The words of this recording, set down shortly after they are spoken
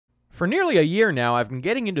For nearly a year now, I've been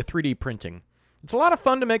getting into 3D printing. It's a lot of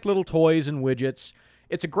fun to make little toys and widgets.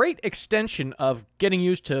 It's a great extension of getting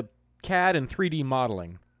used to CAD and 3D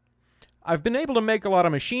modeling. I've been able to make a lot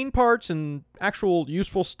of machine parts and actual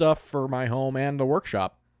useful stuff for my home and the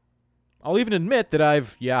workshop. I'll even admit that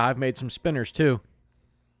I've made some spinners too.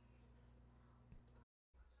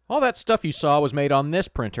 All that stuff you saw was made on this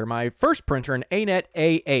printer, my first printer, an Anet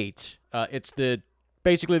E10. It's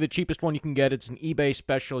basically the cheapest one you can get. It's an eBay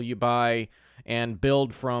special you buy and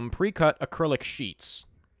build from pre-cut acrylic sheets.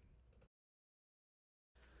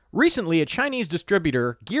 Recently, a Chinese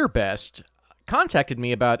distributor, GearBest, contacted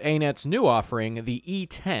me about Anet's new offering, the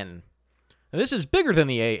E10. Now, this is bigger than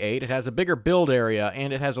the A8, it has a bigger build area,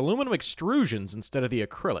 and it has aluminum extrusions instead of the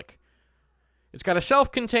acrylic. It's got a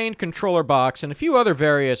self-contained controller box and a few other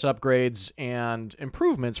various upgrades and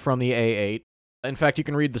improvements from the A8. In fact, you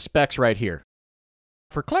can read the specs right here.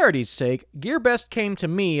 For clarity's sake, GearBest came to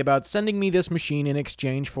me about sending me this machine in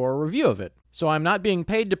exchange for a review of it. So I'm not being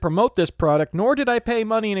paid to promote this product, nor did I pay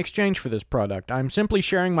money in exchange for this product. I'm simply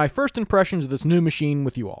sharing my first impressions of this new machine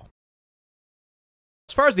with you all.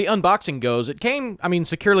 As far as the unboxing goes, it came,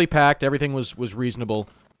 securely packed, everything was reasonable.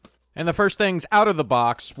 And the first things out of the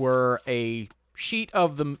box were a sheet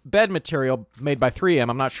of the bed material made by 3M,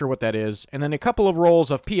 I'm not sure what that is, and then a couple of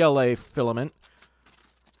rolls of PLA filament,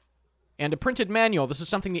 and a printed manual. This is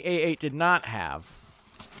something the A8 did not have.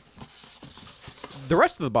 The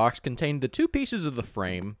rest of the box contained the two pieces of the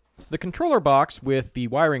frame, the controller box with the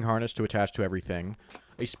wiring harness to attach to everything,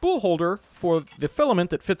 a spool holder for the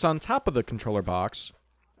filament that fits on top of the controller box,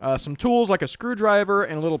 some tools like a screwdriver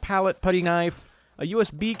and a little palette putty knife, a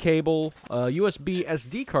USB cable, a USB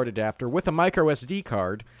SD card adapter with a micro SD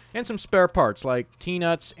card, and some spare parts like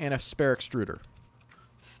T-nuts and a spare extruder.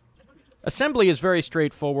 Assembly is very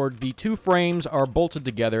straightforward. The two frames are bolted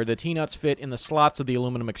together. The T-nuts fit in the slots of the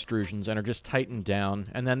aluminum extrusions and are just tightened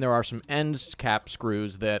down, and then there are some end cap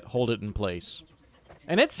screws that hold it in place.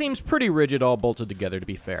 And it seems pretty rigid all bolted together, to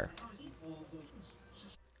be fair.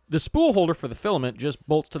 The spool holder for the filament just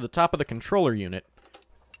bolts to the top of the controller unit,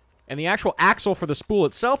 and the actual axle for the spool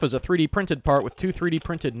itself is a 3D printed part with two 3D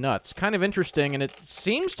printed nuts. Kind of interesting, and it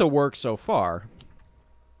seems to work so far.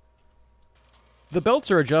 The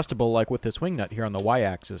belts are adjustable like with this wing nut here on the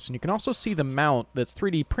Y-axis, and you can also see the mount that's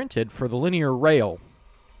 3D printed for the linear rail.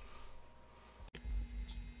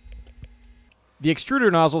 The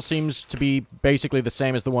extruder nozzle seems to be basically the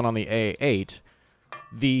same as the one on the A8.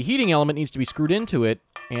 The heating element needs to be screwed into it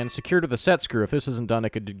and secured with a set screw. If this isn't done, it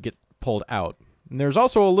could get pulled out. And there's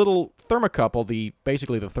also a little thermocouple,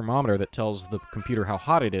 basically the thermometer that tells the computer how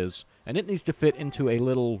hot it is, and it needs to fit into a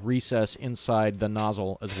little recess inside the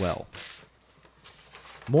nozzle as well.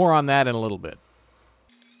 More on that in a little bit.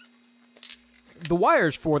 The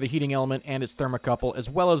wires for the heating element and its thermocouple,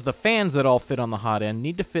 as well as the fans that all fit on the hot end,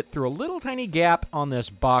 need to fit through a little tiny gap on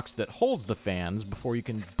this box that holds the fans before you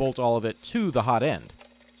can bolt all of it to the hot end.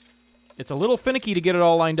 It's a little finicky to get it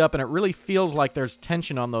all lined up, and it really feels like there's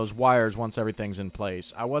tension on those wires once everything's in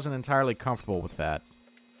place. I wasn't entirely comfortable with that.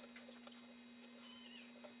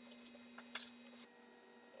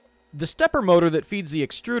 The stepper motor that feeds the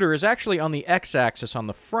extruder is actually on the X-axis on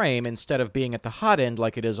the frame instead of being at the hot end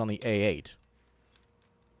like it is on the A8.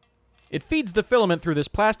 It feeds the filament through this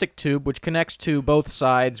plastic tube which connects to both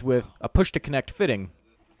sides with a push-to-connect fitting.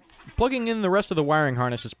 Plugging in the rest of the wiring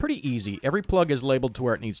harness is pretty easy. Every plug is labeled to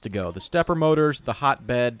where it needs to go. The stepper motors, the hot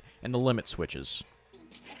bed, and the limit switches.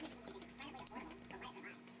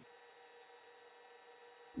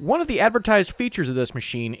 One of the advertised features of this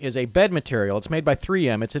machine is a bed material. It's made by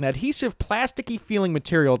 3M. It's an adhesive, plasticky feeling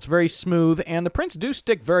material. It's very smooth, and the prints do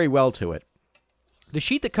stick very well to it. The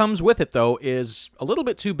sheet that comes with it, though, is a little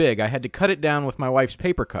bit too big. I had to cut it down with my wife's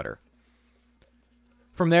paper cutter.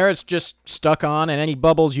 From there, it's just stuck on, and any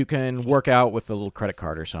bubbles you can work out with a little credit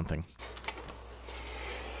card or something.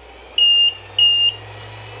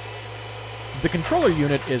 The controller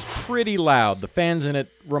unit is pretty loud. The fans in it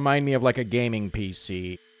remind me of like a gaming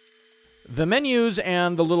PC. The menus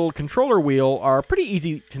and the little controller wheel are pretty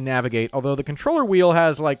easy to navigate, although the controller wheel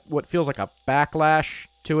has like what feels like a backlash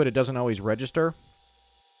to it. It doesn't always register.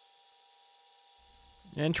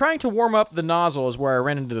 And trying to warm up the nozzle is where I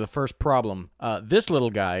ran into the first problem. This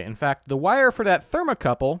little guy, in fact, the wire for that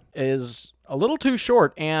thermocouple is a little too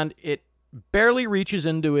short, and it barely reaches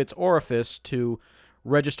into its orifice to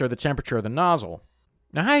register the temperature of the nozzle.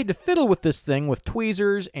 Now, I had to fiddle with this thing with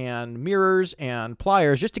tweezers and mirrors and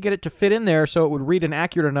pliers just to get it to fit in there so it would read an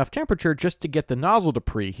accurate enough temperature just to get the nozzle to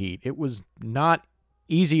preheat. It was not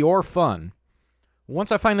easy or fun.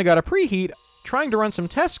 Once I finally got a preheat, trying to run some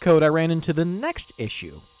test code, I ran into the next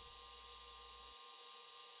issue.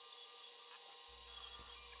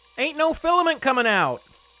 Ain't no filament coming out!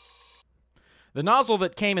 The nozzle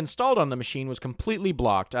that came installed on the machine was completely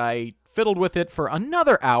blocked. I fiddled with it for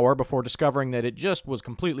another hour before discovering that it just was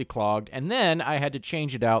completely clogged, and then I had to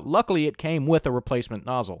change it out. Luckily, it came with a replacement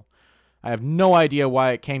nozzle. I have no idea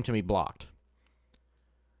why it came to me blocked.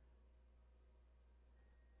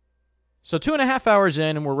 So 2.5 hours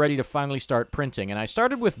in, and we're ready to finally start printing. And I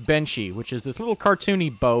started with Benchy, which is this little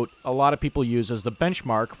cartoony boat a lot of people use as the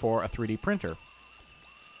benchmark for a 3D printer.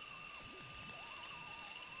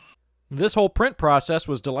 This whole print process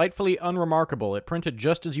was delightfully unremarkable. It printed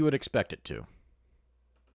just as you would expect it to.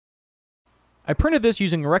 I printed this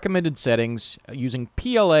using recommended settings, using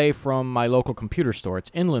PLA from my local computer store.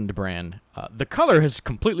 It's Inland brand. The color is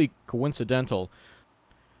completely coincidental.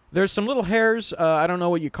 There's some little hairs, I don't know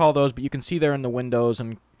what you call those, but you can see there in the windows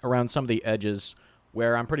and around some of the edges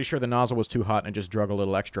where I'm pretty sure the nozzle was too hot and I just drug a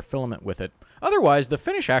little extra filament with it. Otherwise, the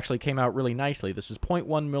finish actually came out really nicely. This is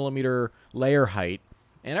 0.1 millimeter layer height.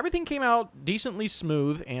 And everything came out decently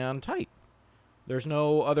smooth and tight. There's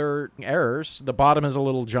no other errors. The bottom is a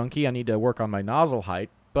little junky. I need to work on my nozzle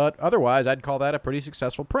height. But otherwise, I'd call that a pretty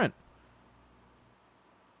successful print.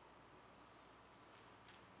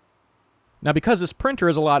 Now, because this printer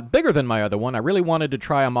is a lot bigger than my other one, I really wanted to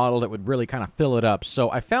try a model that would really kind of fill it up.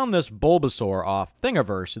 So I found this Bulbasaur off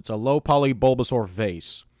Thingiverse. It's a low-poly Bulbasaur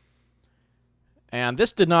vase. And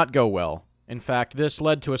this did not go well. In fact, this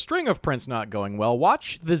led to a string of prints not going well.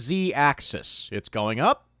 Watch the Z-axis. It's going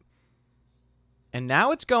up, and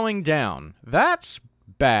now it's going down. That's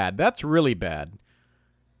bad. That's really bad.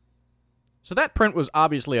 So that print was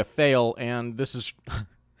obviously a fail, and this is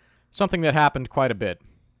something that happened quite a bit.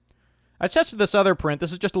 I tested this other print.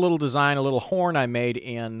 This is just a little design, a little horn I made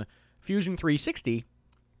in Fusion 360.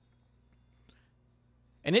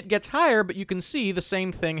 And it gets higher, but you can see the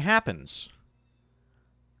same thing happens.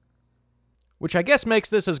 Which I guess makes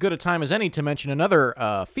this as good a time as any to mention another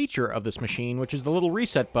feature of this machine, which is the little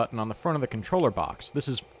reset button on the front of the controller box. This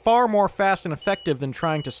is far more fast and effective than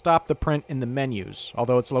trying to stop the print in the menus,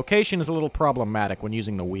 although its location is a little problematic when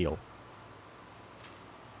using the wheel.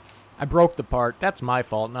 I broke the part. That's my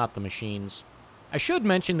fault, not the machine's. I should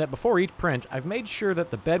mention that before each print, I've made sure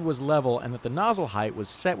that the bed was level and that the nozzle height was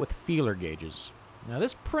set with feeler gauges. Now,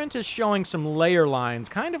 this print is showing some layer lines,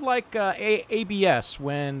 kind of like ABS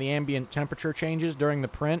when the ambient temperature changes during the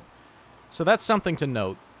print. So that's something to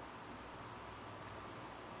note.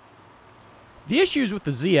 The issues with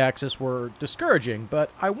the Z-axis were discouraging,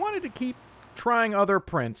 but I wanted to keep trying other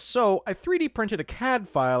prints, so I 3D printed a CAD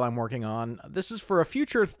file I'm working on. This is for a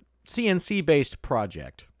future CNC-based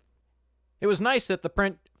project. It was nice that the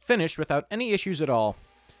print finished without any issues at all.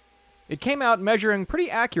 It came out measuring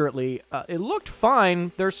pretty accurately. It looked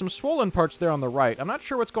fine. There's some swollen parts there on the right. I'm not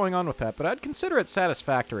sure what's going on with that, but I'd consider it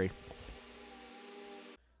satisfactory.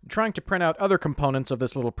 Trying to print out other components of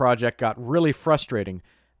this little project got really frustrating.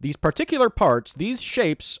 These particular parts, these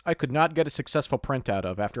shapes, I could not get a successful print out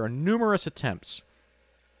of after numerous attempts.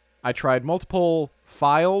 I tried multiple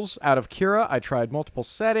files out of Cura. I tried multiple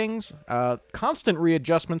settings, constant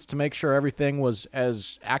readjustments to make sure everything was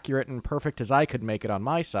as accurate and perfect as I could make it on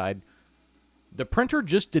my side. The printer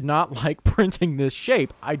just did not like printing this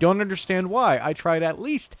shape. I don't understand why. I tried at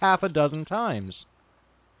least half a dozen times.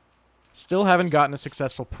 Still haven't gotten a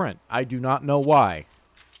successful print. I do not know why.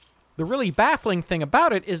 The really baffling thing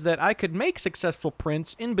about it is that I could make successful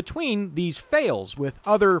prints in between these fails with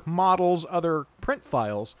other models, other print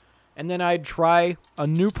files, and then I'd try a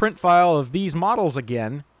new print file of these models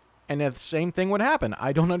again, and the same thing would happen.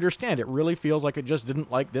 I don't understand. It really feels like it just didn't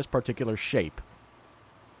like this particular shape.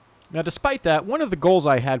 Now, despite that, one of the goals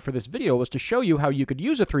I had for this video was to show you how you could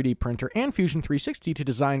use a 3D printer and Fusion 360 to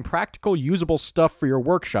design practical, usable stuff for your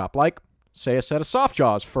workshop, like, say, a set of soft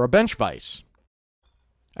jaws for a bench vise.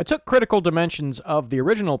 I took critical dimensions of the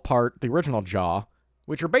original part, the original jaw,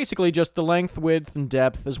 which are basically just the length, width, and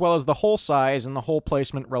depth, as well as the hole size and the hole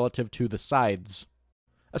placement relative to the sides.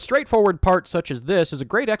 A straightforward part such as this is a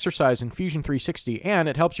great exercise in Fusion 360, and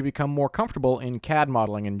it helps you become more comfortable in CAD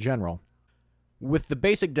modeling in general. With the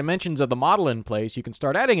basic dimensions of the model in place, you can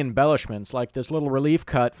start adding embellishments like this little relief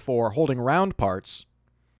cut for holding round parts.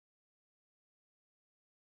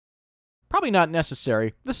 Probably not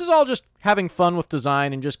necessary. This is all just having fun with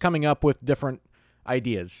design and just coming up with different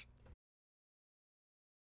ideas.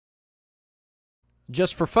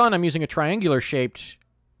 Just for fun, I'm using a triangular-shaped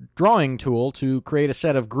drawing tool to create a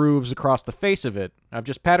set of grooves across the face of it. I've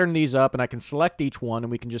just patterned these up, and I can select each one, and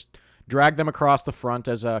we can just drag them across the front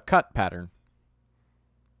as a cut pattern.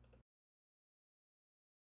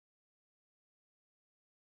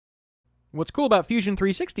 What's cool about Fusion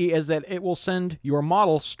 360 is that it will send your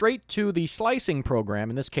model straight to the slicing program,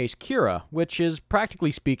 in this case Cura, which is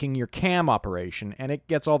practically speaking your CAM operation, and it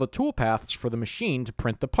gets all the toolpaths for the machine to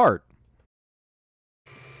print the part.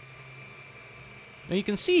 Now you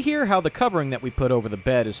can see here how the covering that we put over the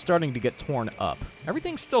bed is starting to get torn up.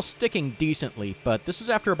 Everything's still sticking decently, but this is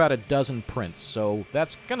after about a dozen prints, so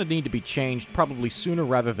that's going to need to be changed probably sooner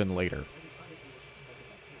rather than later.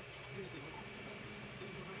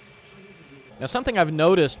 Now something I've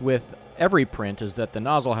noticed with every print is that the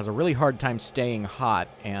nozzle has a really hard time staying hot,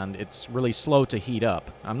 and it's really slow to heat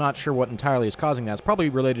up. I'm not sure what entirely is causing that. It's probably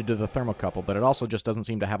related to the thermocouple, but it also just doesn't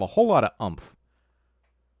seem to have a whole lot of oomph.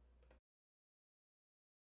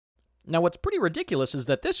 Now, what's pretty ridiculous is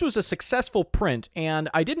that this was a successful print, and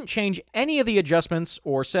I didn't change any of the adjustments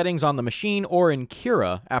or settings on the machine or in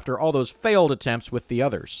Cura after all those failed attempts with the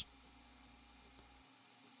others.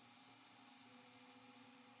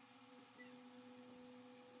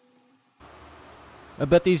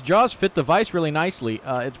 But these jaws fit the vise really nicely.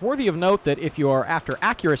 It's worthy of note that if you're after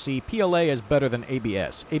accuracy, PLA is better than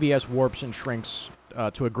ABS. ABS warps and shrinks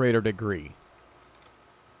to a greater degree.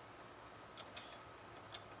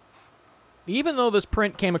 Even though this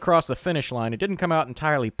print came across the finish line, it didn't come out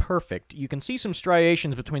entirely perfect. You can see some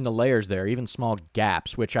striations between the layers there, even small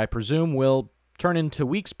gaps, which I presume will turn into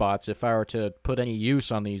weak spots if I were to put any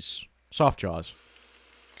use on these soft jaws.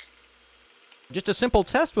 Just a simple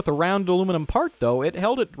test with a round aluminum part, though. It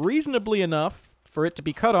held it reasonably enough for it to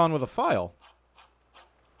be cut on with a file.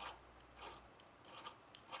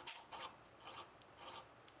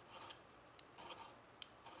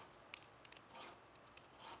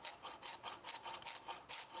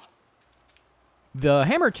 The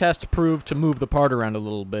hammer test proved to move the part around a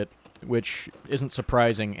little bit, which isn't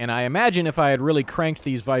surprising, and I imagine if I had really cranked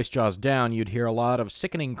these vice jaws down, you'd hear a lot of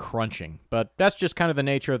sickening crunching, but that's just kind of the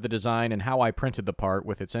nature of the design and how I printed the part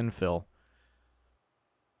with its infill.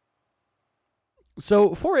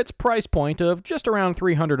 So, for its price point of just around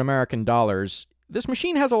 $300 American, this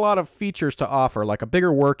machine has a lot of features to offer, like a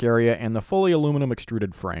bigger work area and the fully aluminum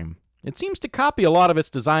extruded frame. It seems to copy a lot of its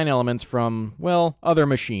design elements from, well, other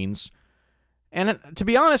machines. And to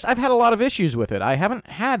be honest, I've had a lot of issues with it. I haven't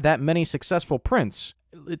had that many successful prints.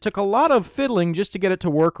 It took a lot of fiddling just to get it to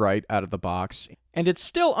work right out of the box. And it's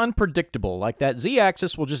still unpredictable, like that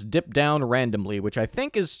Z-axis will just dip down randomly, which I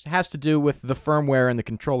think has to do with the firmware in the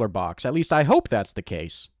controller box. At least I hope that's the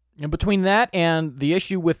case. And between that and the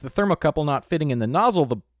issue with the thermocouple not fitting in the nozzle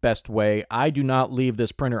the best way, I do not leave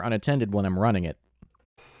this printer unattended when I'm running it.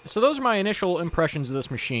 So those are my initial impressions of this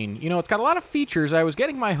machine. You know, it's got a lot of features. I was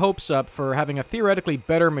getting my hopes up for having a theoretically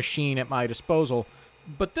better machine at my disposal,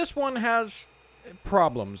 but this one has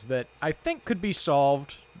problems that I think could be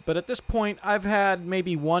solved, but at this point I've had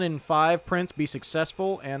maybe 1 in 5 prints be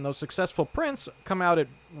successful, and those successful prints come out at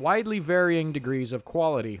widely varying degrees of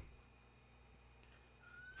quality.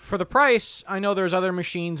 For the price, I know there's other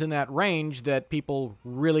machines in that range that people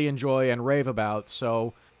really enjoy and rave about,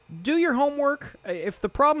 so do your homework. If the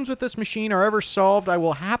problems with this machine are ever solved, I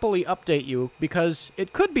will happily update you, because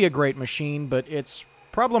it could be a great machine, but it's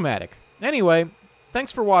problematic. Anyway,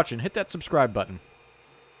 thanks for watching. Hit that subscribe button.